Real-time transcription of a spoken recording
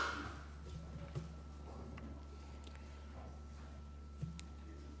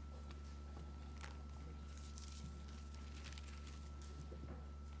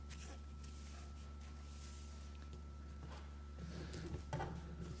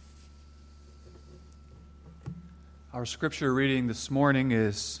Our scripture reading this morning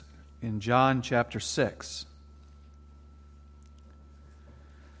is in John chapter 6.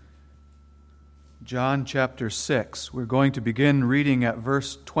 John chapter 6. We're going to begin reading at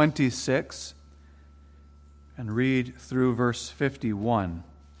verse 26 and read through verse 51.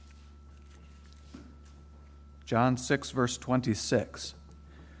 John 6, verse 26.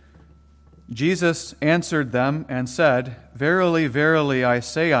 Jesus answered them and said, Verily, verily, I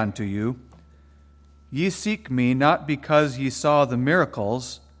say unto you, ye seek me not because ye saw the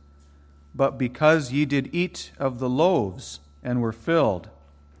miracles, but because ye did eat of the loaves and were filled.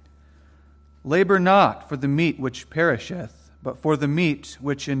 Labor not for the meat which perisheth, but for the meat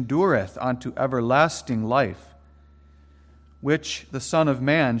which endureth unto everlasting life, which the Son of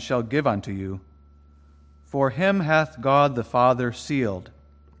Man shall give unto you. For him hath God the Father sealed.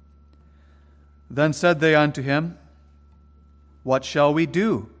 Then said they unto him, What shall we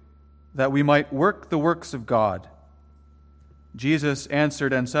do, that we might work the works of God? Jesus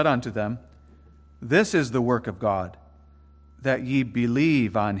answered and said unto them, This is the work of God, that ye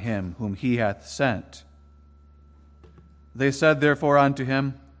believe on him whom he hath sent. They said therefore unto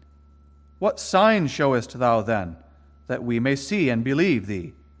him, What sign showest thou then, that we may see and believe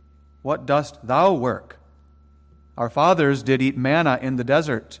thee? What dost thou work? Our fathers did eat manna in the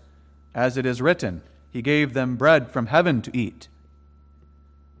desert, as it is written, He gave them bread from heaven to eat.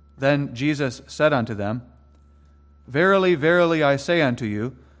 Then Jesus said unto them, Verily, verily, I say unto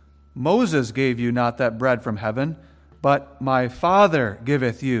you, Moses gave you not that bread from heaven, but my Father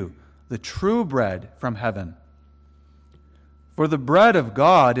giveth you the true bread from heaven. For the bread of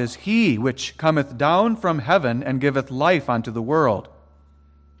God is he which cometh down from heaven and giveth life unto the world.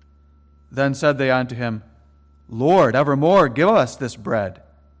 Then said they unto him, Lord, evermore give us this bread.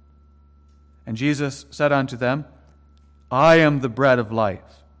 And Jesus said unto them, I am the bread of life.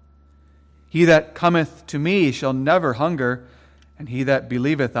 He that cometh to me shall never hunger, and he that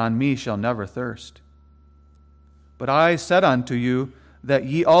believeth on me shall never thirst. But I said unto you that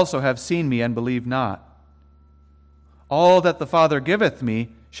ye also have seen me and believe not. All that the Father giveth me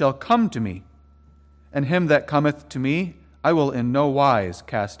shall come to me, and him that cometh to me I will in no wise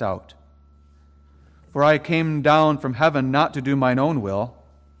cast out. For I came down from heaven not to do mine own will,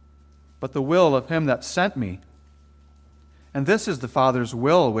 but the will of him that sent me. And this is the Father's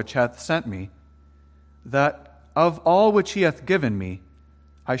will which hath sent me, that of all which he hath given me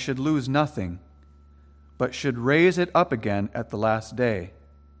I should lose nothing, but should raise it up again at the last day.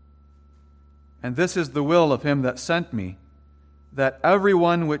 And this is the will of him that sent me, that every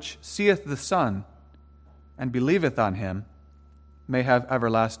one which seeth the Son and believeth on him may have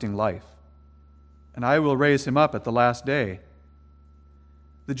everlasting life, and I will raise him up at the last day.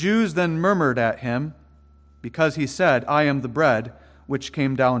 The Jews then murmured at him, because he said, I am the bread which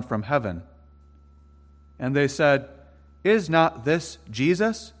came down from heaven. And they said, Is not this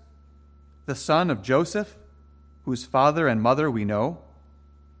Jesus, the son of Joseph, whose father and mother we know?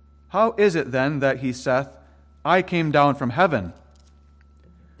 How is it then that he saith, I came down from heaven?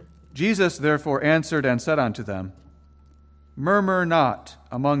 Jesus therefore answered and said unto them, Murmur not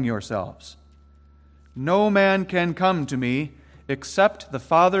among yourselves. No man can come to me, except the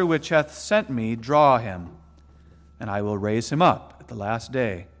Father which hath sent me draw him, and I will raise him up at the last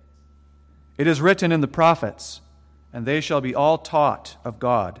day. It is written in the prophets, and they shall be all taught of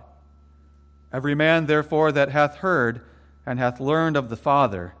God. Every man therefore that hath heard and hath learned of the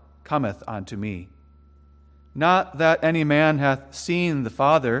Father cometh unto me. Not that any man hath seen the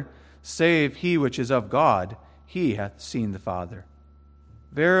Father, save he which is of God, he hath seen the Father.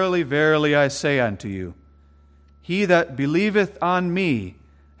 Verily, verily, I say unto you, he that believeth on me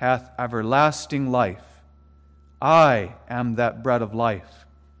hath everlasting life. I am that bread of life.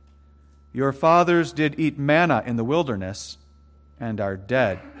 Your fathers did eat manna in the wilderness, and are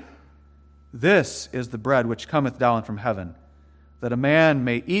dead. This is the bread which cometh down from heaven, that a man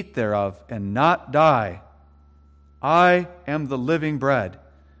may eat thereof and not die. I am the living bread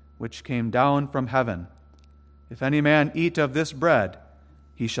which came down from heaven. If any man eat of this bread,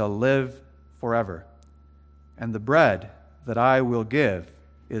 he shall live forever. And the bread that I will give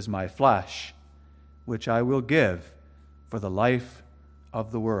is my flesh, which I will give for the life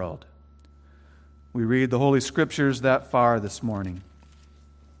of the world. We read the Holy Scriptures that far this morning.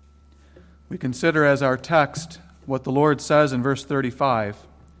 We consider as our text what the Lord says in verse 35.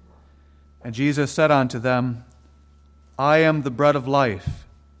 And Jesus said unto them, I am the bread of life.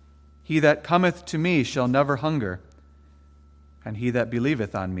 He that cometh to me shall never hunger, and he that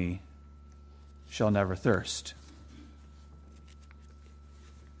believeth on me shall never thirst.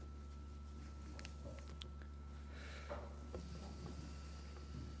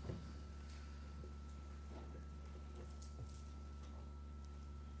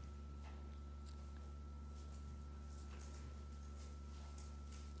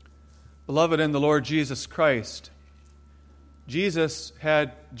 Beloved in the Lord Jesus Christ, Jesus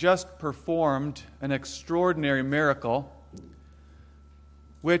had just performed an extraordinary miracle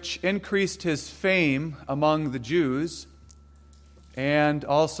which increased his fame among the Jews and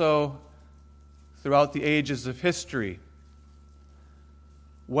also throughout the ages of history,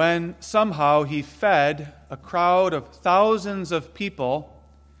 when somehow he fed a crowd of thousands of people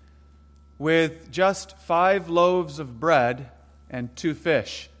with just 5 loaves of bread and 2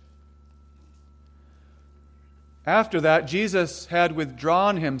 fish. After that, Jesus had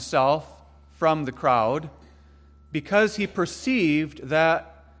withdrawn himself from the crowd because he perceived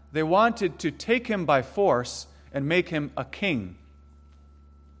that they wanted to take him by force and make him a king.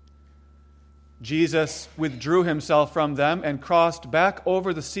 Jesus withdrew himself from them and crossed back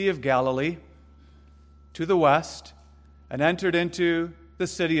over the Sea of Galilee to the west and entered into the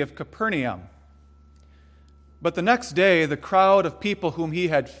city of Capernaum. But the next day, the crowd of people whom he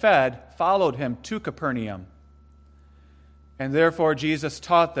had fed followed him to Capernaum. And therefore Jesus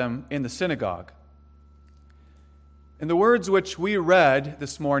taught them in the synagogue. And the words which we read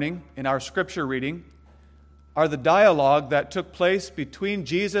this morning in our scripture reading are the dialogue that took place between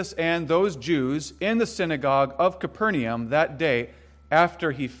Jesus and those Jews in the synagogue of Capernaum that day after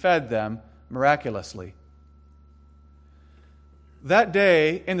he fed them miraculously. That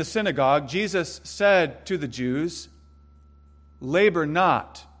day in the synagogue, Jesus said to the Jews, "Labor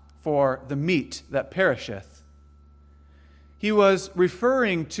not for the meat that perisheth." He was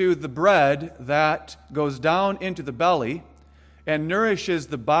referring to the bread that goes down into the belly and nourishes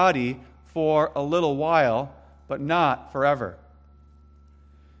the body for a little while, but not forever.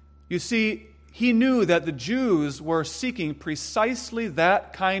 You see, he knew that the Jews were seeking precisely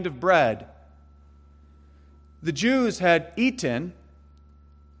that kind of bread. The Jews had eaten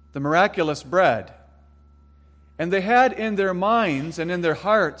the miraculous bread, and they had in their minds and in their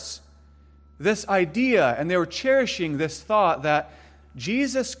hearts this idea, and they were cherishing this thought that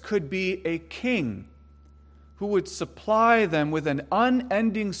Jesus could be a king who would supply them with an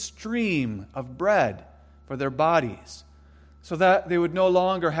unending stream of bread for their bodies, so that they would no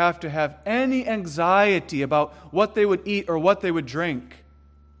longer have to have any anxiety about what they would eat or what they would drink.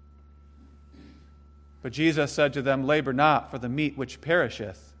 But Jesus said to them, "Labor not for the meat which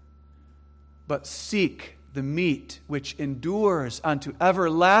perisheth, but seek the meat which endures unto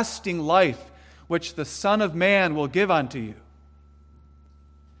everlasting life, which the Son of Man will give unto you."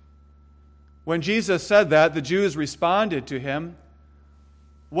 When Jesus said that, the Jews responded to him,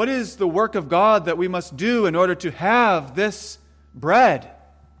 "What is the work of God that we must do in order to have this bread?"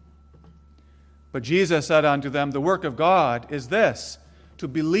 But Jesus said unto them, "The work of God is this, to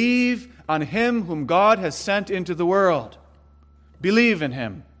believe on him whom God has sent into the world." Believe in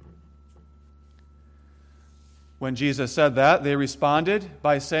him. When Jesus said that, they responded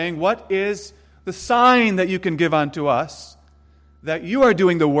by saying, "What is the sign that you can give unto us, that you are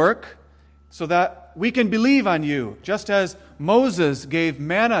doing the work, so that we can believe on you, just as Moses gave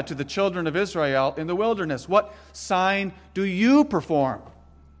manna to the children of Israel in the wilderness? What sign do you perform,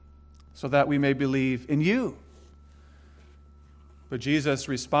 so that we may believe in you?" But Jesus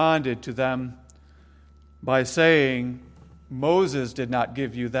responded to them by saying, "Moses did not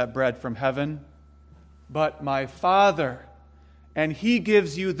give you that bread from heaven, but my Father, and he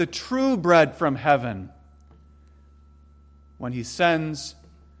gives you the true bread from heaven when he sends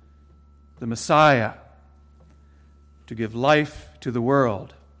the Messiah to give life to the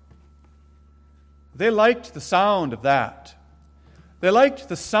world." They liked the sound of that. They liked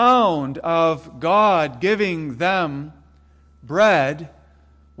the sound of God giving them bread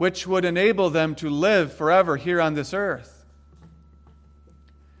which would enable them to live forever here on this earth.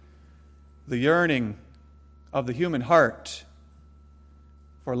 The yearning of the human heart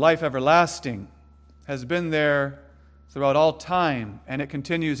for life everlasting has been there throughout all time, and it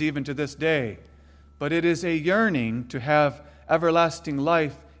continues even to this day. But it is a yearning to have everlasting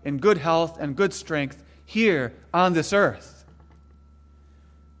life in good health and good strength here on this earth.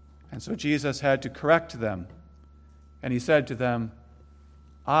 And so Jesus had to correct them, and he said to them,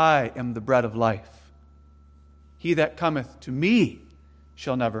 "I am the bread of life. He that cometh to me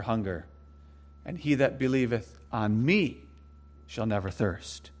shall never hunger, and he that believeth on me shall never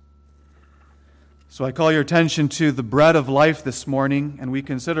thirst." So I call your attention to the bread of life this morning, and we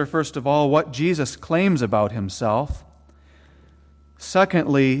consider first of all what Jesus claims about himself.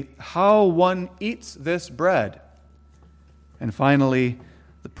 Secondly, how one eats this bread. And finally,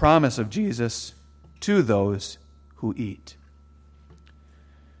 the promise of Jesus to those who eat.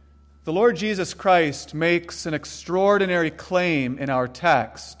 The Lord Jesus Christ makes an extraordinary claim in our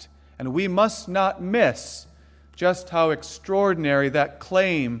text, and we must not miss just how extraordinary that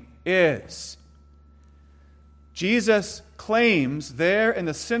claim is. Jesus claims there in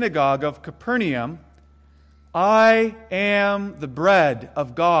the synagogue of Capernaum, I am the bread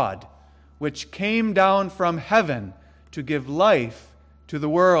of God, which came down from heaven to give life to the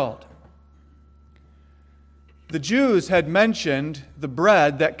world. The Jews had mentioned the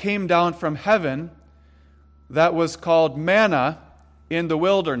bread that came down from heaven that was called manna in the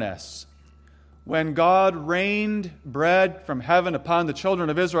wilderness, when God rained bread from heaven upon the children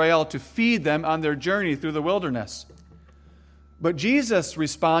of Israel to feed them on their journey through the wilderness. But Jesus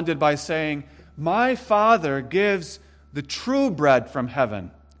responded by saying, my Father gives the true bread from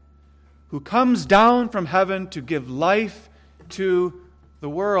heaven, who comes down from heaven to give life to the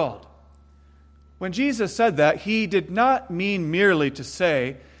world. When Jesus said that, he did not mean merely to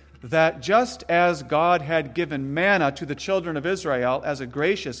say that just as God had given manna to the children of Israel as a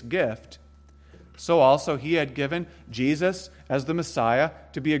gracious gift, so also he had given Jesus as the Messiah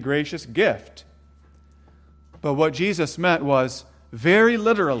to be a gracious gift. But what Jesus meant was, very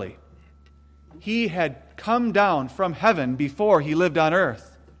literally, he had come down from heaven before he lived on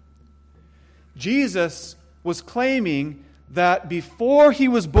earth. Jesus was claiming that before he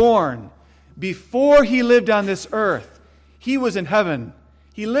was born, before he lived on this earth, he was in heaven.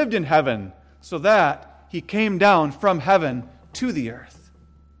 He lived in heaven so that he came down from heaven to the earth.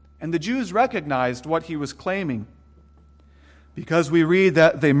 And the Jews recognized what he was claiming, because we read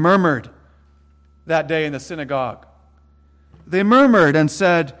that they murmured that day in the synagogue. They murmured and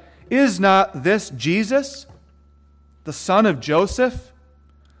said, is not this Jesus, the son of Joseph,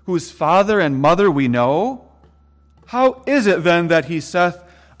 whose father and mother we know? How is it then that he saith,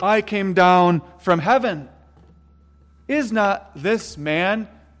 I came down from heaven? Is not this man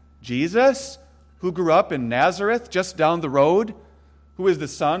Jesus, who grew up in Nazareth just down the road, who is the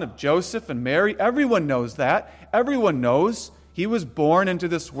son of Joseph and Mary? Everyone knows that. Everyone knows he was born into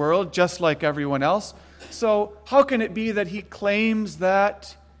this world just like everyone else. So how can it be that he claims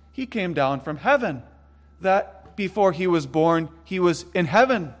that he came down from heaven, that before he was born, he was in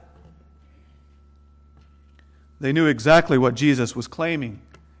heaven? They knew exactly what Jesus was claiming.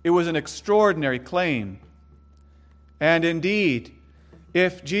 It was an extraordinary claim. And indeed,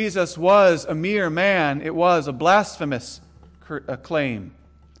 if Jesus was a mere man, it was a blasphemous claim.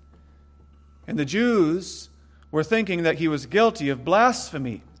 And the Jews were thinking that he was guilty of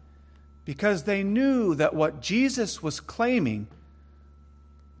blasphemy because they knew that what Jesus was claiming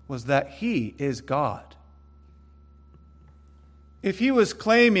was that he is God. If he was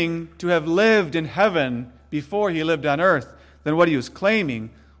claiming to have lived in heaven before he lived on earth, then what he was claiming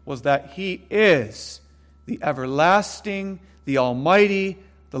was that he is the everlasting, the almighty,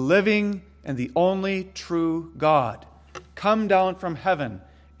 the living, and the only true God, come down from heaven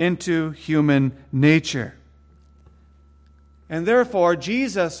into human nature. And therefore,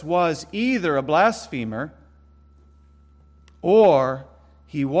 Jesus was either a blasphemer or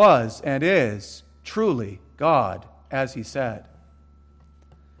he was and is truly God, as he said.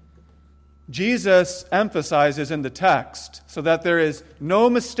 Jesus emphasizes in the text so that there is no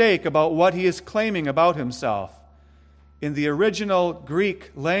mistake about what he is claiming about himself. In the original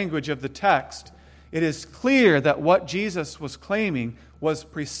Greek language of the text, it is clear that what Jesus was claiming was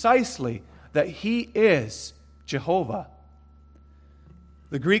precisely that he is Jehovah.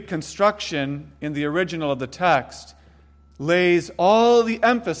 The Greek construction in the original of the text lays all the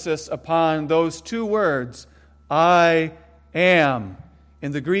emphasis upon those two words, I am.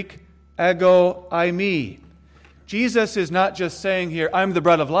 In the Greek, ego eimi. Jesus is not just saying here, I'm the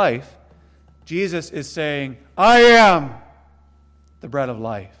bread of life. Jesus is saying, I am the bread of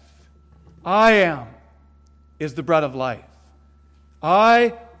life. I am is the bread of life.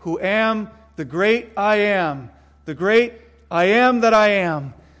 I who am the great I am, the great I am that I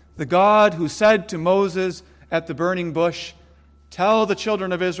am, the God who said to Moses at the burning bush, tell the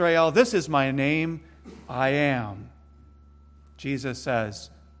children of Israel, this is my name, I am. Jesus says,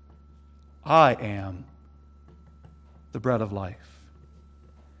 I am the bread of life.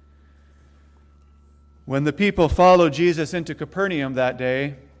 When the people followed Jesus into Capernaum that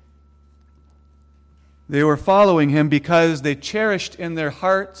day, they were following him because they cherished in their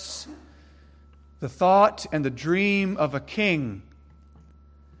hearts the thought and the dream of a king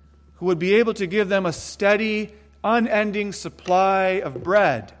who would be able to give them a steady, unending supply of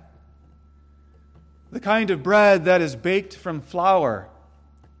bread. The kind of bread that is baked from flour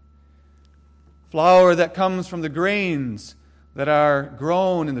that comes from the grains that are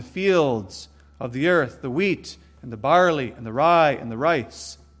grown in the fields of the earth, the wheat and the barley and the rye and the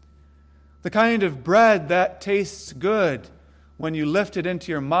rice. The kind of bread that tastes good when you lift it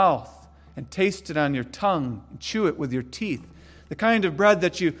into your mouth and taste it on your tongue and chew it with your teeth. The kind of bread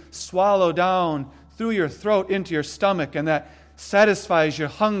that you swallow down through your throat into your stomach and that satisfies your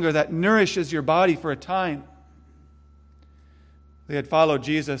hunger, that nourishes your body for a time. They had followed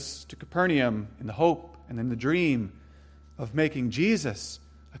Jesus to Capernaum in the hope and in the dream of making Jesus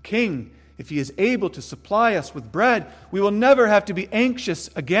a king. If he is able to supply us with bread, we will never have to be anxious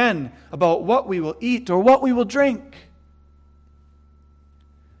again about what we will eat or what we will drink.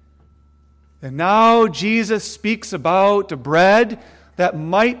 And now Jesus speaks about a bread that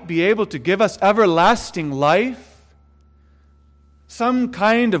might be able to give us everlasting life, some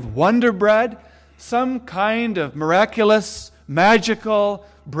kind of wonder bread, some kind of miraculous, magical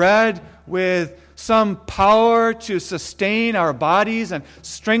bread with some power to sustain our bodies and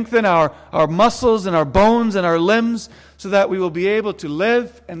strengthen our muscles and our bones and our limbs so that we will be able to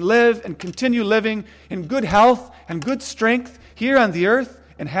live and continue living in good health and good strength here on the earth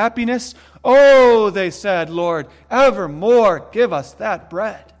and happiness. Oh, they said, Lord, evermore give us that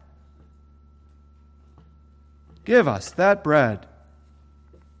bread. Give us that bread.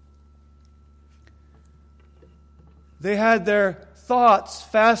 They had their thoughts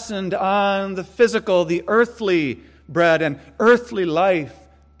fastened on the physical, the earthly bread and earthly life.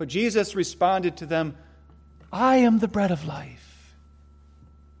 But Jesus responded to them, I am the bread of life.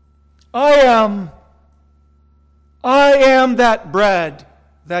 I am that bread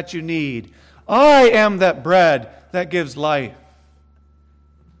that you need. I am that bread that gives life.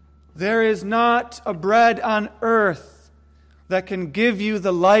 There is not a bread on earth that can give you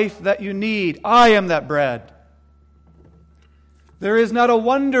the life that you need. I am that bread. There is not a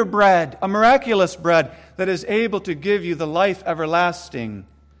wonder bread, a miraculous bread that is able to give you the life everlasting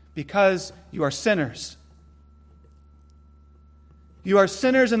because you are sinners. You are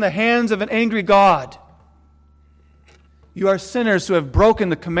sinners in the hands of an angry God. You are sinners who have broken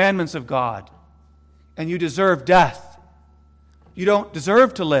the commandments of God, and you deserve death. You don't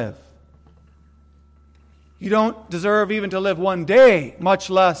deserve to live. You don't deserve even to live one day, much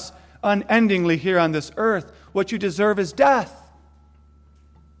less unendingly here on this earth. What you deserve is death.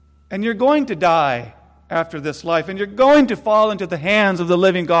 And you're going to die after this life, and you're going to fall into the hands of the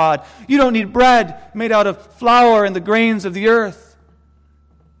living God. You don't need bread made out of flour and the grains of the earth.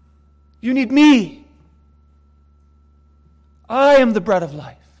 You need me. I am the bread of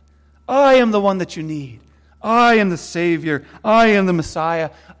life. I am the one that you need. I am the Savior. I am the Messiah.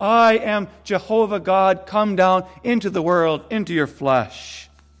 I am Jehovah God come down into the world, into your flesh,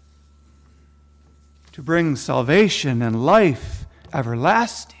 to bring salvation and life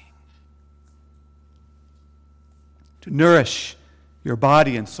everlasting, to nourish your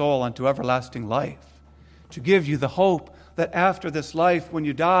body and soul unto everlasting life, to give you the hope that after this life, when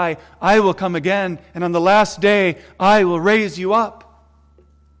you die, I will come again, and on the last day, I will raise you up.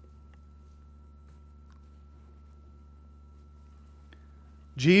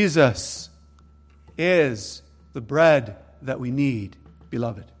 Jesus is the bread that we need,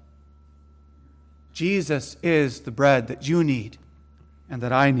 beloved. Jesus is the bread that you need and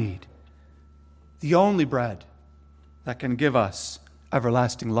that I need. The only bread that can give us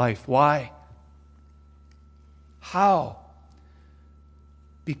everlasting life. Why? How?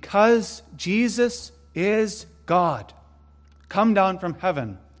 Because Jesus is God, come down from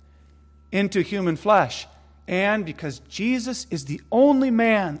heaven into human flesh, and because Jesus is the only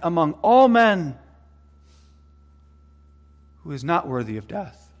man among all men who is not worthy of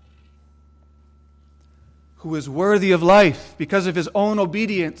death, who is worthy of life because of his own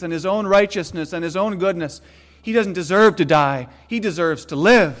obedience and his own righteousness and his own goodness. He doesn't deserve to die. He deserves to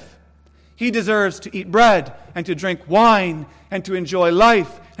live. He deserves to eat bread and to drink wine and to enjoy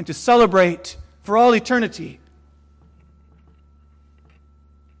life and to celebrate for all eternity.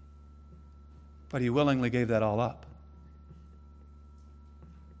 But he willingly gave that all up.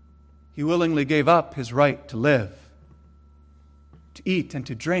 He willingly gave up his right to live, to eat and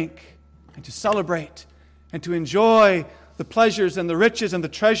to drink and to celebrate and to enjoy the pleasures and the riches and the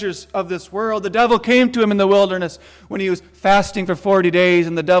treasures of this world. The devil came to him in the wilderness when he was fasting for 40 days,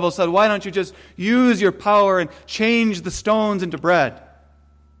 and the devil said, why don't you just use your power and change the stones into bread?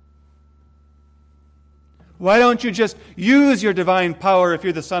 Why don't you just use your divine power if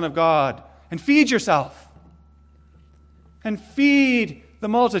you're the Son of God and feed yourself and feed the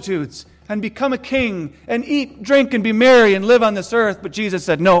multitudes and become a king and eat, drink, and be merry and live on this earth? But Jesus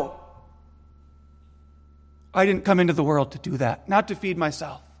said, no. I didn't come into the world to do that, not to feed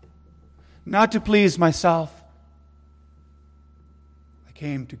myself, not to please myself. I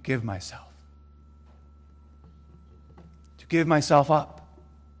came to give myself up,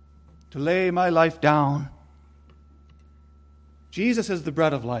 to lay my life down. Jesus is the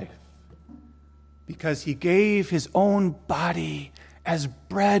bread of life because he gave his own body as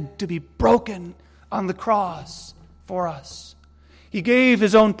bread to be broken on the cross for us. He gave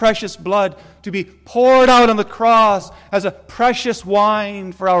his own precious blood to be poured out on the cross as a precious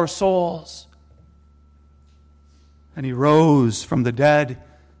wine for our souls. And he rose from the dead,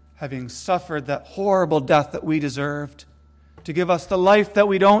 having suffered that horrible death that we deserved, to give us the life that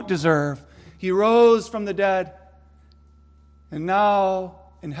we don't deserve. He rose from the dead, and now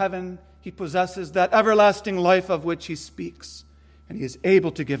in heaven he possesses that everlasting life of which he speaks, and he is able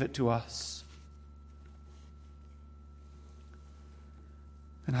to give it to us.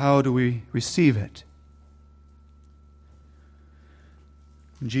 And how do we receive it?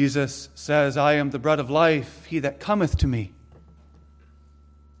 Jesus says, I am the bread of life. He that cometh to me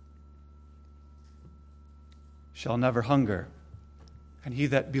shall never hunger, and he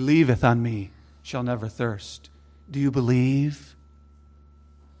that believeth on me shall never thirst. Do you believe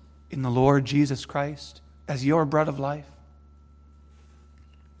in the Lord Jesus Christ as your bread of life?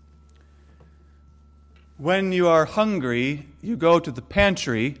 When you are hungry, you go to the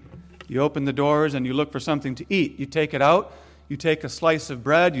pantry, you open the doors and you look for something to eat. You take it out, you take a slice of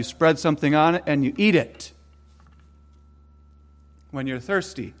bread, you spread something on it, and you eat it. When you're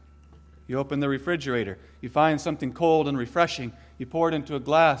thirsty, you open the refrigerator, you find something cold and refreshing, you pour it into a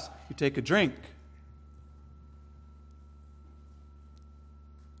glass, you take a drink.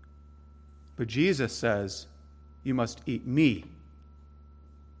 But Jesus says, you must eat me,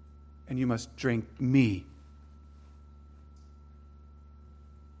 and you must drink me.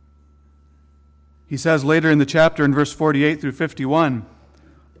 He says later in the chapter in verse 48 through 51,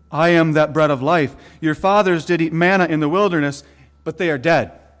 I am that bread of life. Your fathers did eat manna in the wilderness, but they are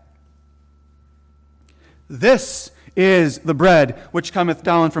dead. This is the bread which cometh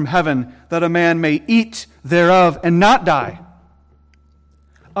down from heaven, that a man may eat thereof and not die.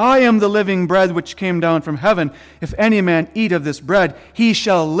 I am the living bread which came down from heaven. If any man eat of this bread, he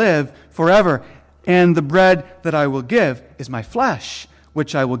shall live forever. And the bread that I will give is my flesh,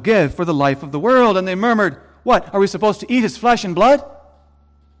 which I will give for the life of the world. And they murmured, what? Are we supposed to eat his flesh and blood?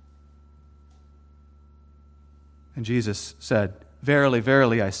 And Jesus said, Verily,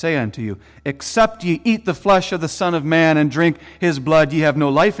 verily, I say unto you, except ye eat the flesh of the Son of Man and drink his blood, ye have no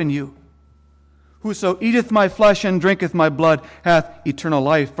life in you. Whoso eateth my flesh and drinketh my blood hath eternal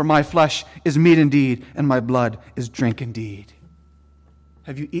life, for my flesh is meat indeed, and my blood is drink indeed.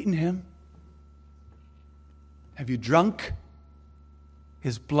 Have you eaten him? Have you drunk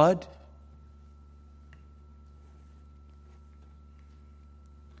his blood?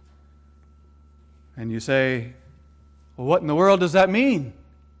 And you say, well, what in the world does that mean?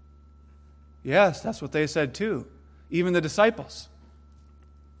 Yes, that's what they said too, even the disciples.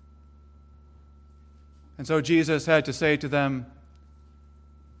 And so Jesus had to say to them,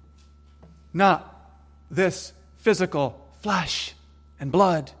 not this physical flesh and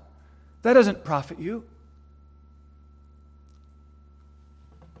blood. That doesn't profit you.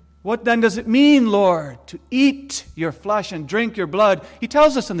 What then does it mean, Lord, to eat your flesh and drink your blood? He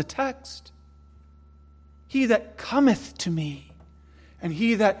tells us in the text, he that cometh to me, and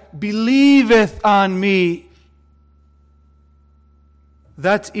he that believeth on me.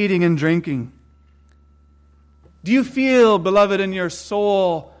 That's eating and drinking. Do you feel, beloved, in your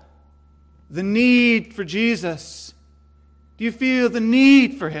soul, the need for Jesus? Do you feel the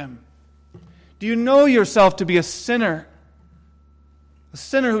need for him? Do you know yourself to be a sinner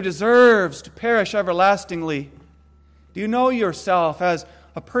who deserves to perish everlastingly? Do you know yourself as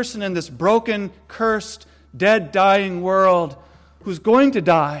a person in this broken, cursed, dead, dying world who's going to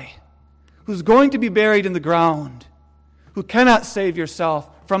die, who's going to be buried in the ground, who cannot save yourself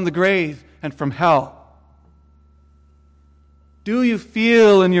from the grave and from hell? Do you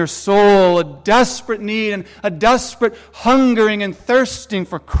feel in your soul a desperate need and a desperate hungering and thirsting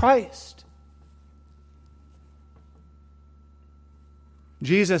for Christ?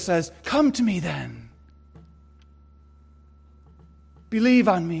 Jesus says, come to me then. Believe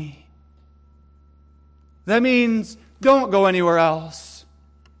on me. That means don't go anywhere else.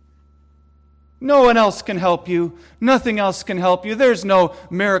 No one else can help you. Nothing else can help you. There's no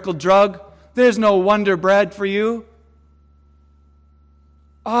miracle drug. There's no wonder bread for you.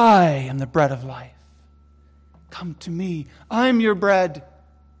 I am the bread of life. Come to me. I'm your bread.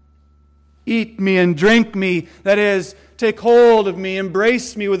 Eat me and drink me. That is, take hold of me,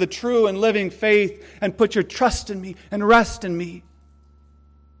 embrace me with a true and living faith, and put your trust in me and rest in me.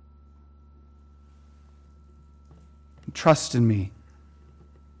 Trust in me.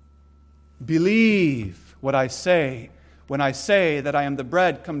 Believe what I say when I say that I am the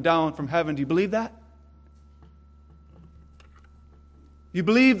bread come down from heaven. Do you believe that? You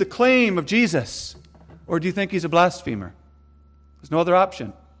believe the claim of Jesus or do you think he's a blasphemer? There's no other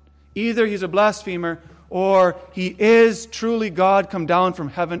option. Either he's a blasphemer or he is truly God come down from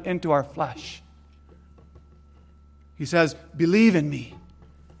heaven into our flesh. He says, believe in me.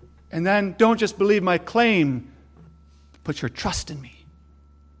 And then don't just believe my claim, put your trust in me.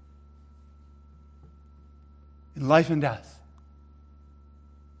 In life and death.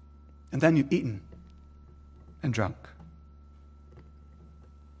 And then you've eaten and drunk.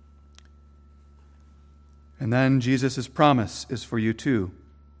 And then Jesus' promise is for you too.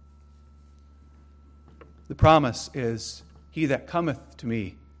 The promise is, he that cometh to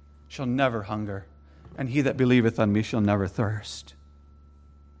me shall never hunger, and he that believeth on me shall never thirst.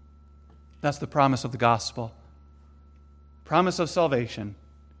 That's the promise of the gospel. Promise of salvation.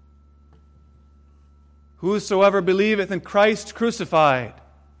 Whosoever believeth in Christ crucified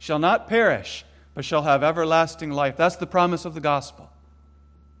shall not perish, but shall have everlasting life. That's the promise of the gospel.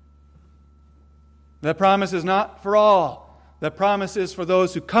 That promise is not for all. That promise is for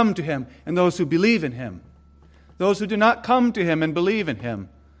those who come to him and those who believe in him. Those who do not come to him and believe in him,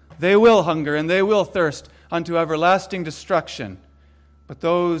 they will hunger and they will thirst unto everlasting destruction. But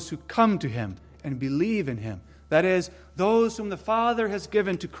those who come to him and believe in him, that is, those whom the Father has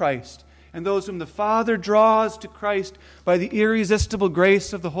given to Christ, and those whom the Father draws to Christ by the irresistible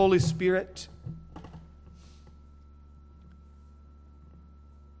grace of the Holy Spirit,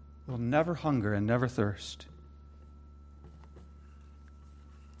 will never hunger and never thirst.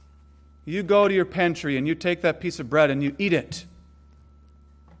 You go to your pantry and you take that piece of bread and you eat it.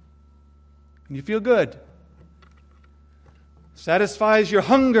 And you feel good. Satisfies your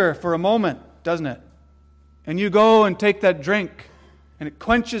hunger for a moment, doesn't it? And you go and take that drink and it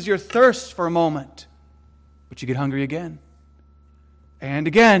quenches your thirst for a moment. But you get hungry again. And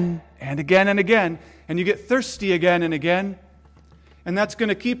again, and again, and again. And you get thirsty again and again. And that's going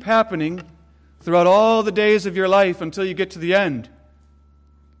to keep happening throughout all the days of your life until you get to the end.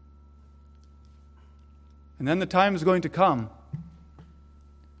 And then the time is going to come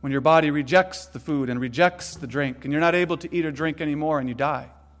when your body rejects the food and rejects the drink, and you're not able to eat or drink anymore, and you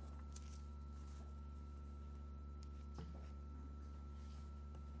die.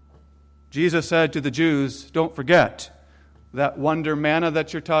 Jesus said to the Jews, don't forget that wonder manna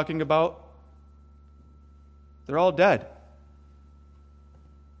that you're talking about. They're all dead.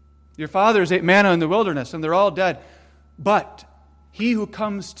 Your fathers ate manna in the wilderness, and they're all dead. But he who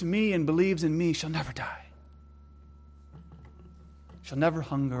comes to me and believes in me shall never die. Shall never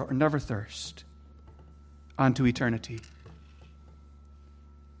hunger or never thirst unto eternity.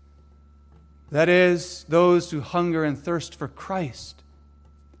 That is, those who hunger and thirst for Christ,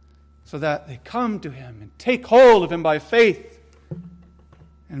 so that they come to him and take hold of him by faith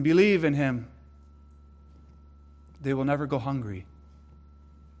and believe in him. They will never go hungry.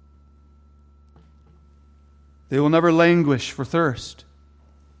 They will never languish for thirst.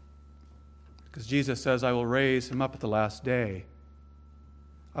 Because Jesus says, I will raise him up at the last day.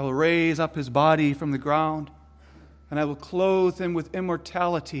 I will raise up his body from the ground, and I will clothe him with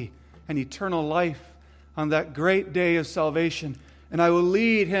immortality and eternal life on that great day of salvation. And I will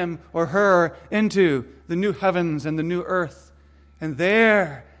lead him or her into the new heavens and the new earth. And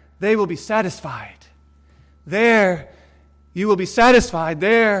there they will be satisfied. There you will be satisfied.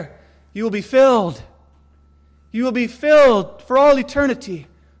 There you will be filled. You will be filled for all eternity.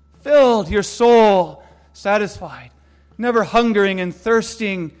 Filled, your soul satisfied. Never hungering and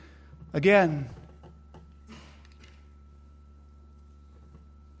thirsting again.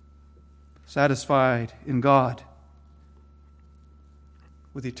 Satisfied in God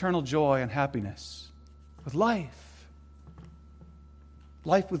with eternal joy and happiness, with life.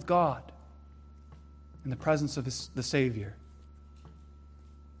 Life with God in the presence of the Savior.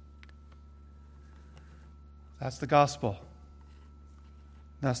 That's the gospel.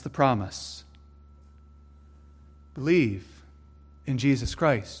 That's the promise. Believe in Jesus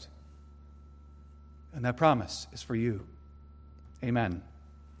Christ. And that promise is for you. Amen.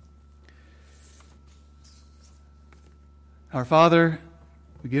 Our Father,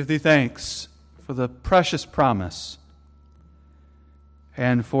 we give thee thanks for the precious promise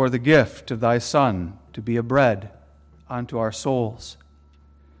and for the gift of thy Son to be a bread unto our souls.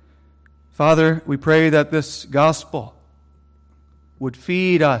 Father, we pray that this gospel would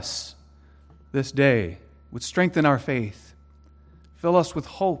feed us this day, would strengthen our faith, fill us with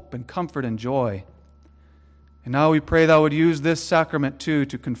hope and comfort and joy. And now we pray thou would use this sacrament too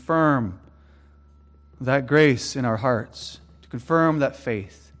to confirm that grace in our hearts, to confirm that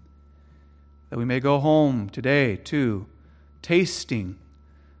faith, that we may go home today too, tasting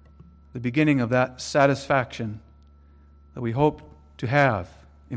the beginning of that satisfaction that we hope to have